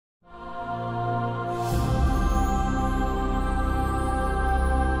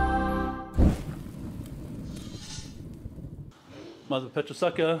Mother Perpetual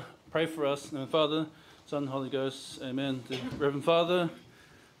Succor, pray for us. Name of the Father, Son, Holy Ghost. Amen. Dear Reverend Father,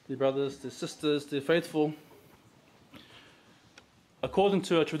 dear brothers, dear sisters, dear faithful. According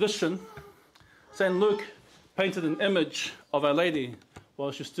to a tradition, St. Luke painted an image of Our Lady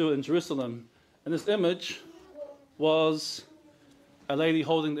while she was still in Jerusalem. And this image was Our Lady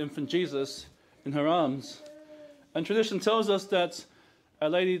holding the infant Jesus in her arms. And tradition tells us that Our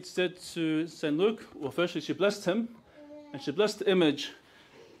Lady said to St. Luke, well, firstly she blessed him, and she blessed the image.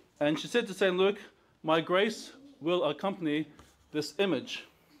 And she said to St. Luke, my grace will accompany this image.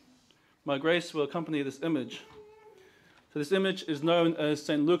 My grace will accompany this image. So this image is known as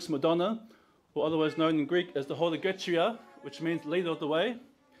St. Luke's Madonna, or otherwise known in Greek as the Holy Getria, which means leader of the way.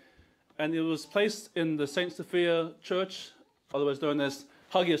 And it was placed in the St. Sophia Church, otherwise known as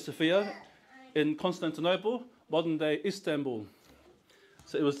Hagia Sophia, in Constantinople, modern-day Istanbul.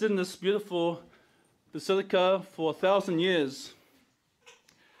 So it was in this beautiful basilica for 1,000 years.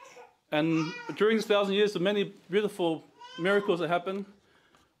 And during this 1,000 years, there were many beautiful miracles that happened.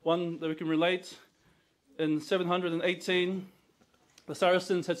 One that we can relate, in 718, the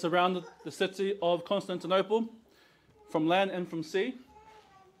Saracens had surrounded the city of Constantinople from land and from sea.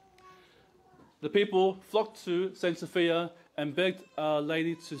 The people flocked to St. Sophia and begged Our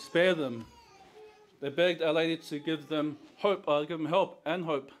Lady to spare them. They begged Our Lady to give them hope, give them help and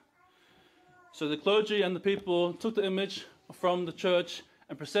hope. So the clergy and the people took the image from the church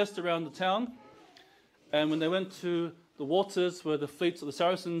and processed around the town. And when they went to the waters where the fleets of the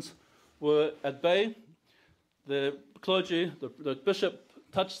Saracens were at bay, the clergy, the bishop,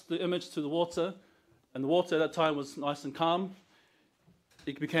 touched the image to the water, and the water at that time was nice and calm.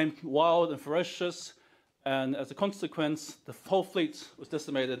 It became wild and ferocious, and as a consequence, the whole fleet was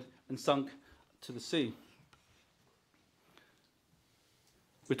decimated and sunk to the sea.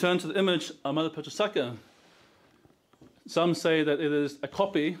 We turn to the image of Mother Perpetual Succor. Some say that it is a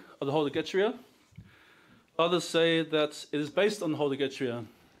copy of the Holy Getria. Others say that it is based on the Holy Getria.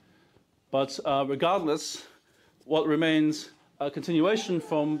 But regardless, what remains a continuation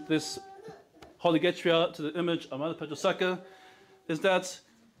from this Holy Getria to the image of Mother Perpetual Succor is that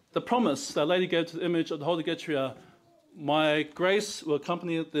the promise that Our Lady gave to the image of the Holy Getria, my grace will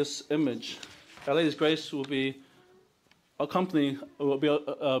accompany this image. Our Lady's grace will be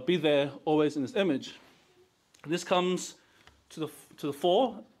be there always in this image. This comes to the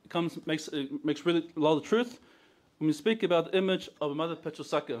fore. It makes really a lot of truth when we speak about the image of Mother Perpetual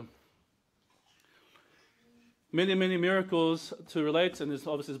Succor. Many, many miracles to relate, and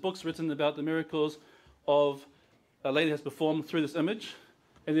there's books written about the miracles of Our Lady has performed through this image,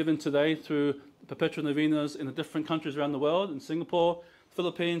 and even today through perpetual novenas in the different countries around the world, in Singapore,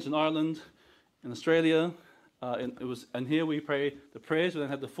 Philippines, in Ireland, in Australia. And here we pray the prayers. We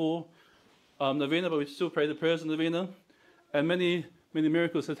don't have the full novena, but we still pray the prayers in the novena. And many, many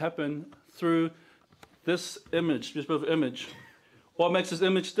miracles have happened through this image, this beautiful image. What makes this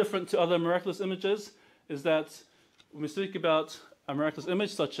image different to other miraculous images is that when we speak about a miraculous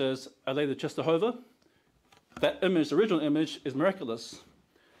image such as Our Lady of Czestochowa, that image, the original image, is miraculous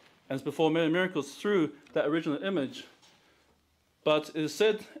and has performed many miracles through that original image. But it is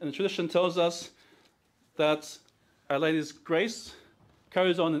said, and the tradition tells us, that Our Lady's grace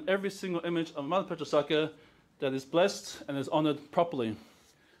carries on in every single image of Mother Perpetual Succor that is blessed and is honored properly.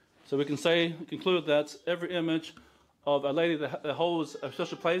 So we can conclude that every image of Our Lady that holds a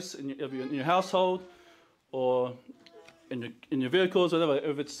special place in your household or in your vehicles, whatever,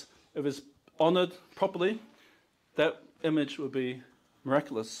 if it's honored properly, that image will be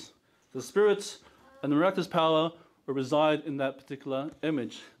miraculous. The Spirit and the miraculous power will reside in that particular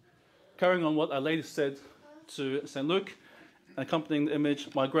image. Carrying on what Our Lady said to St. Luke, accompanying the image,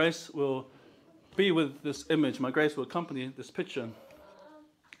 my grace will be with this image, my grace will accompany this picture.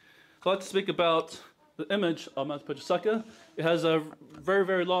 So I'd like to speak about the image of Mother Perpetual Succor. It has a very,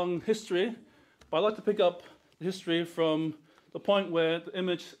 very long history, but I'd like to pick up the history from the point where the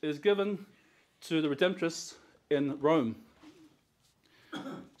image is given to the Redemptress in Rome.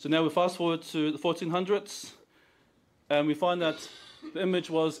 So now we fast forward to the 1400s, and we find that the image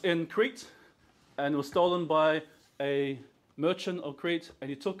was in Crete and was stolen by a merchant of Crete, and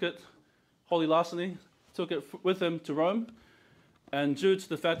he took it, holy larceny, took it with him to Rome. And due to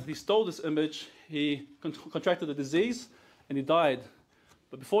the fact that he stole this image, he contracted a disease and he died.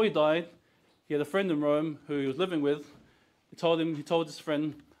 But before he died, he had a friend in Rome who he was living with. He told his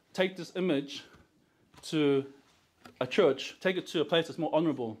friend, take this image to a church, take it to a place that's more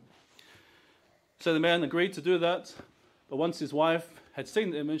honorable. So the man agreed to do that, but once his wife had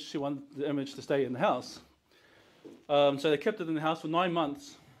seen the image, she wanted the image to stay in the house. So they kept it in the house for 9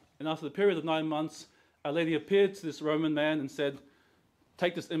 months. And after the period of 9 months, Our Lady appeared to this Roman man and said,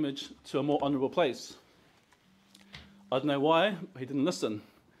 take this image to a more honourable place. I don't know why, but he didn't listen.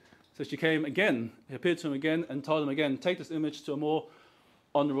 So she came again, he appeared to him again and told him again, take this image to a more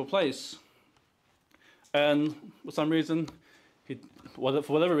honourable place. And for some reason, for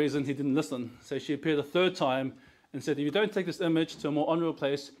whatever reason, he didn't listen. So she appeared a third time and said, if you don't take this image to a more honourable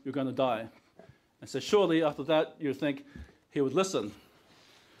place, you're going to die. And so surely after that, you'd think he would listen.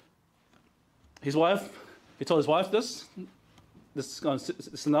 He told his wife this kind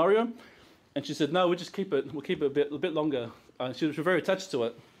of scenario, and she said, no, we'll keep it a bit longer. She was very attached to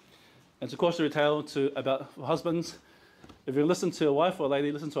it. And it's a cautionary tale about husbands. If you listen to a wife or a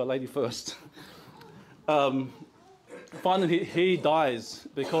lady, listen to a lady first. Finally, he dies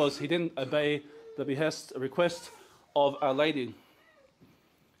because he didn't obey the request of Our Lady.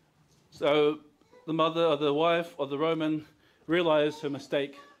 So the mother or the wife of the Roman realized her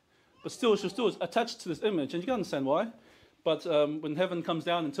mistake, but she was still attached to this image, and you can understand why. But when heaven comes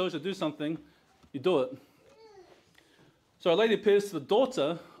down and tells you to do something, you do it. So Our Lady appears to the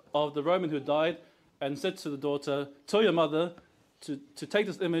daughter of the Roman who died and said to the daughter, tell your mother to take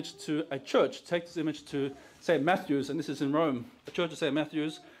this image to a church, take this image to St. Matthew's, and this is in Rome, a church of St.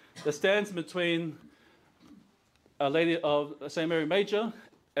 Matthew's that stands between Our Lady of St. Mary Major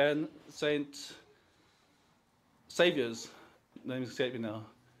and St. Saviour's, name escapes me now,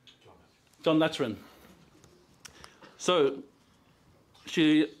 John Lateran. So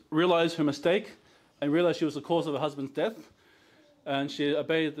she realized her mistake and realized she was the cause of her husband's death, and she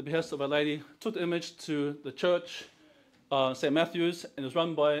obeyed the behest of Our Lady, took the image to the church, St. Matthew's, and it was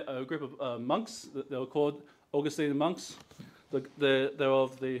run by a group of monks. They were called Augustinian monks. They're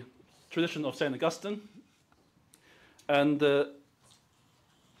of the tradition of St. Augustine. And the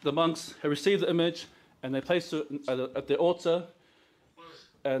monks had received the image and they placed it at the altar.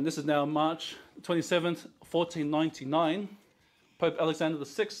 And this is now March 27th, 1499. Pope Alexander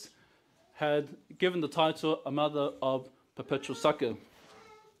VI had given the title a Mother of Perpetual Succor.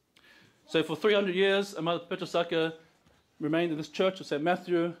 So for 300 years, a Mother of Perpetual Succor remained in this church of St.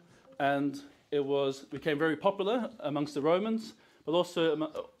 Matthew, and it became very popular amongst the Romans, but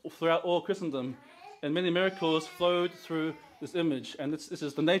also throughout all Christendom. And many miracles flowed through this image. And this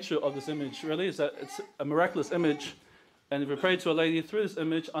is the nature of this image, really, is that it's a miraculous image. And if you pray to Our Lady through this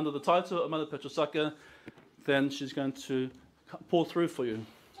image under the title of Mother of Perpetual Succor, then she's going to pull through for you.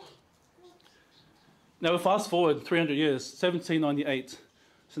 Now we fast forward 300 years, 1798.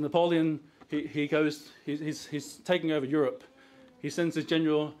 So Napoleon, he's taking over Europe. He sends his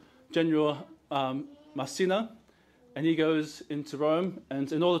General Massena, and he goes into Rome,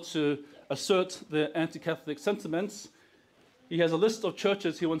 and in order to assert the anti-Catholic sentiments, he has a list of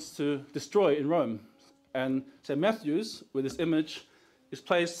churches he wants to destroy in Rome. And St. Matthew's, where this image is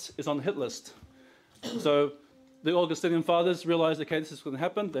placed, is on the hit list. So the Augustinian fathers realize, okay, this is going to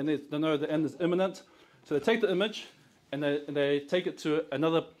happen. They know the end is imminent. So they take the image and they take it to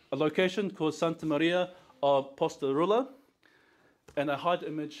a location called Santa Maria of Postarula, and they hide the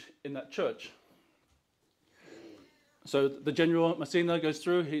image in that church. So the General Massena goes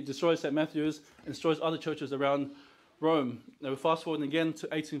through, he destroys St. Matthew's and destroys other churches around Rome. Now we fast forward again to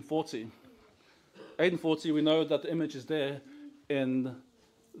 1840. 1840, we know that the image is there in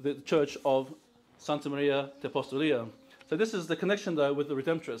the church of Santa Maria de Postulia. So this is the connection, though, with the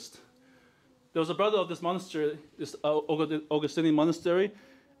Redemptorist. There was a brother of this monastery, this Augustinian monastery,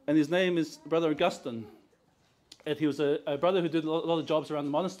 and his name is Brother Augustine. And he was a brother who did a lot of jobs around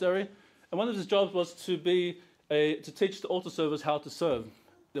the monastery. And one of his jobs was to teach the altar servers how to serve.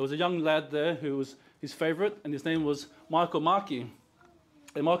 There was a young lad there who was his favorite, and his name was Michael Marchi.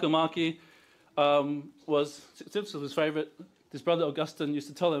 And Michael Marchi was his favorite. His brother Augustine used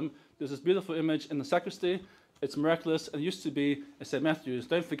to tell him, there's this beautiful image in the sacristy, it's miraculous, and it used to be at St. Matthew's,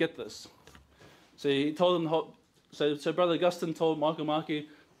 don't forget this. So he told him, so Brother Augustine told Michael Marchi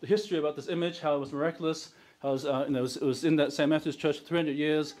the history about this image, how it was miraculous, how it was in that St. Matthew's church for 300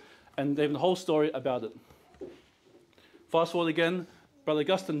 years, and they have the whole story about it. Fast forward again, Brother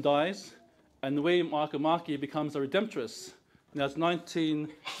Augustine dies, and the way Michael Marchi becomes a Redemptorist. Now it's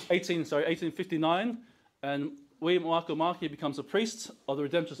 1859, and William Michael Marchi becomes a priest of the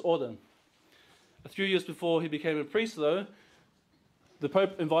Redemptorist order. A few years before he became a priest, though, the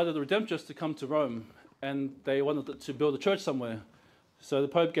Pope invited the Redemptorists to come to Rome, and they wanted to build a church somewhere. So the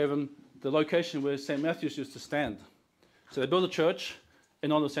Pope gave them the location where St. Matthew's used to stand. So they built a church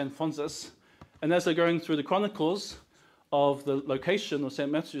in honor of St. Francis, and as they're going through the chronicles of the location of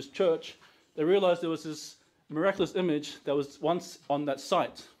St. Matthew's church, they realized there was this miraculous image that was once on that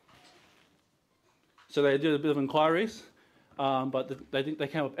site. So they did a bit of inquiries, but they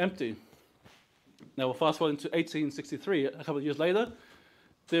came up empty. Now we'll fast forward into 1863, a couple of years later.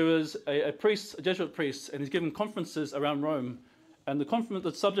 there was a priest, a Jesuit priest, and he's giving conferences around Rome. And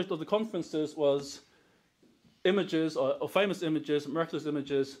the subject of the conferences was images or famous images, miraculous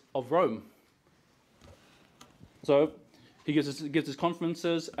images of Rome. So he gives his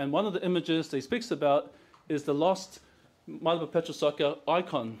conferences, and one of the images that he speaks about is the lost Mother Perpetual Succor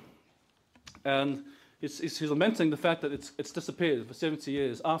icon. And he's lamenting the fact that it's disappeared for 70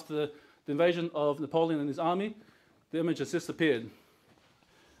 years. After the invasion of Napoleon and his army, the image has disappeared.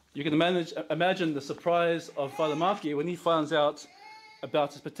 You can imagine the surprise of Father Marchi when he finds out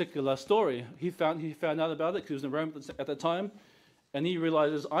about this particular story. He found out about it because he was in Rome at that time, and he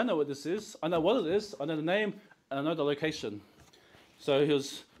realizes, I know what this is, I know what it is, I know the name, and I know the location. So he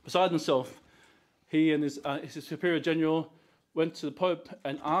was beside himself. He and his superior general went to the Pope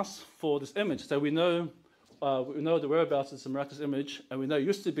and asked for this image. So we know the whereabouts of this miraculous image, and we know it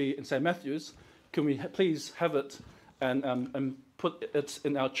used to be in St. Matthew's. Can we please have it and put it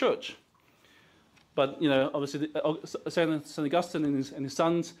in our church? But, obviously, St. Augustine and his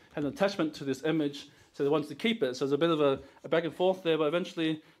sons had an attachment to this image, so they wanted to keep it. So there's a bit of a back and forth there, but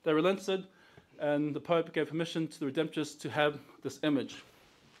eventually they relented, and the Pope gave permission to the Redemptorists to have this image.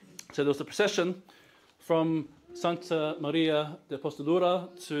 So there was a procession from Santa Maria de Apostolura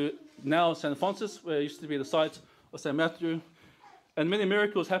to now St. Alphonsus, where it used to be the site of St. Matthew. And many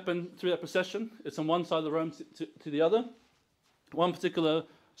miracles happened through that procession. It's on one side of the Rome to the other. One particular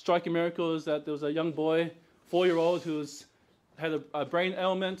striking miracle is that there was a young boy, 4-year-old, who had a brain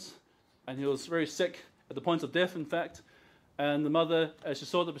ailment, and he was very sick at the point of death, in fact. And the mother, as she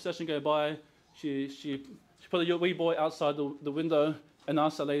saw the procession go by, she put a wee boy outside the window and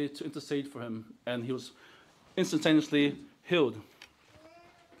asked Our Lady to intercede for him, and he was instantaneously healed.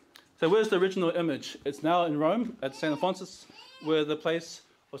 So where's the original image? It's now in Rome at St. Alphonsus, where the place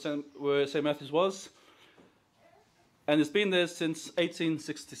where St. Matthew's was. And it's been there since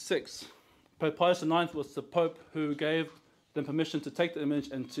 1866. Pope Pius IX was the Pope who gave them permission to take the image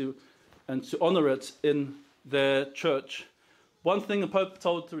and to honor it in their church. One thing the Pope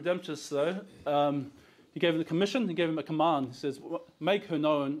told the Redemptorists, though, he gave them a commission, he gave them a command. He says, make her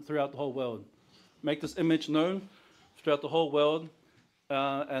known throughout the whole world. Make this image known throughout the whole world.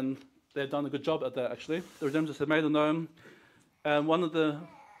 And they've done a good job at that, actually. The Redemptorists have made it known. And one of the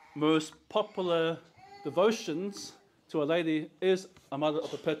most popular devotions to Our Lady is a Mother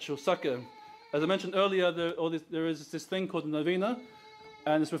of Perpetual Succor. As I mentioned earlier, there is this thing called the Novena,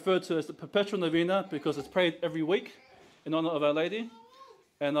 and it's referred to as the Perpetual Novena because it's prayed every week in honor of Our Lady.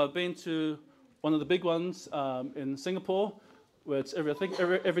 And I've been to one of the big ones in Singapore, where it's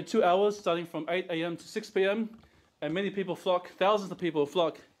every 2 hours, starting from 8 a.m. to 6 p.m. And many people flock, thousands of people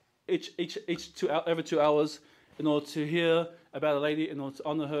flock every 2 hours in order to hear about Our Lady, in order to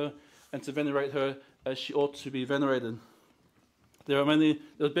honor her and to venerate her as she ought to be venerated. There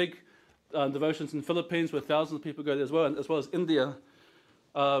are big devotions in the Philippines where thousands of people go there as well as India.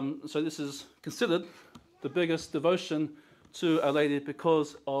 So this is considered the biggest devotion to Our Lady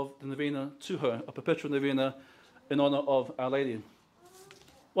because of the novena to her, a perpetual novena in honor of Our Lady.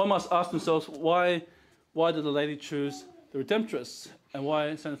 One must ask themselves, why did Our Lady choose the Redemptorists, and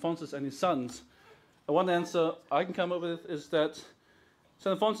why St. Alphonsus and his sons? And one answer I can come up with is that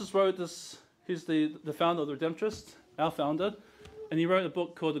St. Alphonsus wrote this. He's the founder of the Redemptorists, our founder, and he wrote a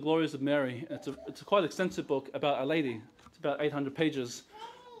book called The Glories of Mary. It's a quite extensive book about Our Lady. It's about 800 pages,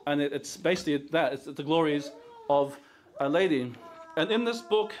 and it's basically that. It's the glories of Our Lady. And in this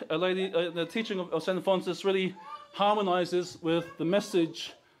book, Our Lady, the teaching of St. Alphonsus really harmonizes with the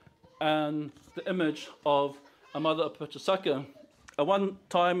message and the image of a Mother of Perpetual Succor. At one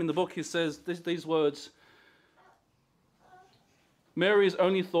time in the book, he says these words: Mary's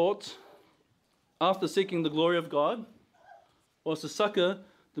only thought, after seeking the glory of God, was to succor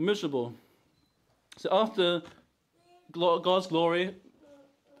the miserable. So after God's glory,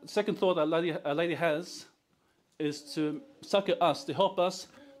 the second thought Our Lady has is to succor us, to help us,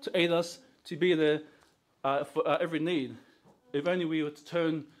 to aid us, to be there for our every need. If only we were to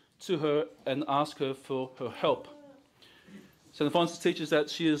turn to her and ask her for her help. St. Alphonsus teaches that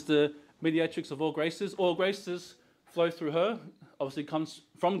she is the mediatrix of all graces. All graces flow through her. Obviously, it comes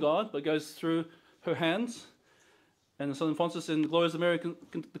from God, but goes through her hands. And St. Alphonsus in the Glories of Mary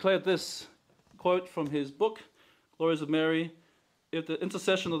declared this quote from his book, Glories of Mary: if the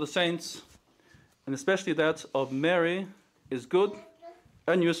intercession of the saints, and especially that of Mary, is good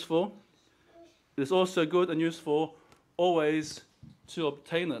and useful, it is also good and useful always to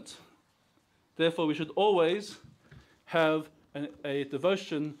obtain it. Therefore, we should always have a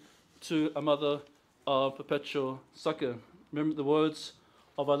devotion to a Mother of Perpetual Succor. Remember the words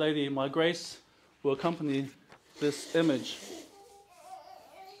of Our Lady: my grace will accompany this image.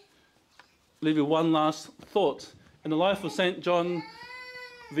 leave you one last thought. In the life of St. John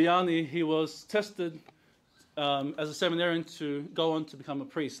Vianney, he was tested as a seminarian to go on to become a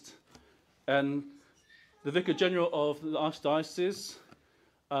priest. And the Vicar General of the Archdiocese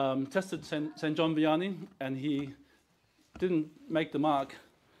tested St. John Vianney, and he didn't make the mark.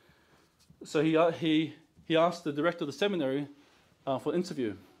 So he asked the director of the seminary for an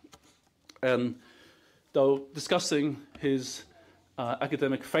interview. And they were discussing his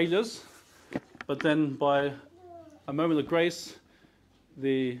academic failures. But then by a moment of grace,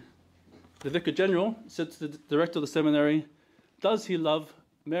 the Vicar General said to the director of the seminary, does he love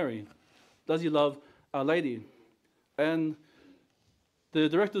Mary? Does he love Our Lady? And the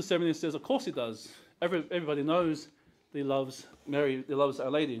director of the seminary says, of course he does. Everybody knows that he loves Mary, he loves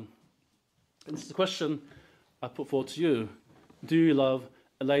Our Lady. And this is the question I put forward to you. Do you love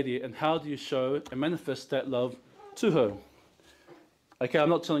Our Lady, and how do you show and manifest that love to her? Okay, I'm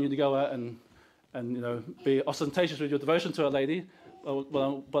not telling you to go out and be ostentatious with your devotion to Our Lady,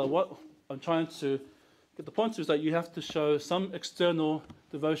 but what I'm trying to get the point to is that you have to show some external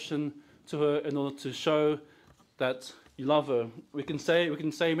devotion to her in order to show that you love her. We can say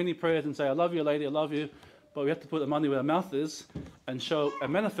many prayers and say, I love you, Lady, I love you, but we have to put the money where our mouth is and show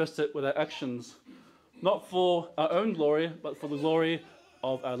and manifest it with our actions, not for our own glory, but for the glory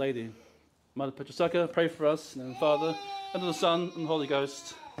of Our Lady. Mother Perpetual, pray for us, in the name of the Father, and of the Son, and the Holy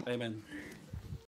Ghost. Amen.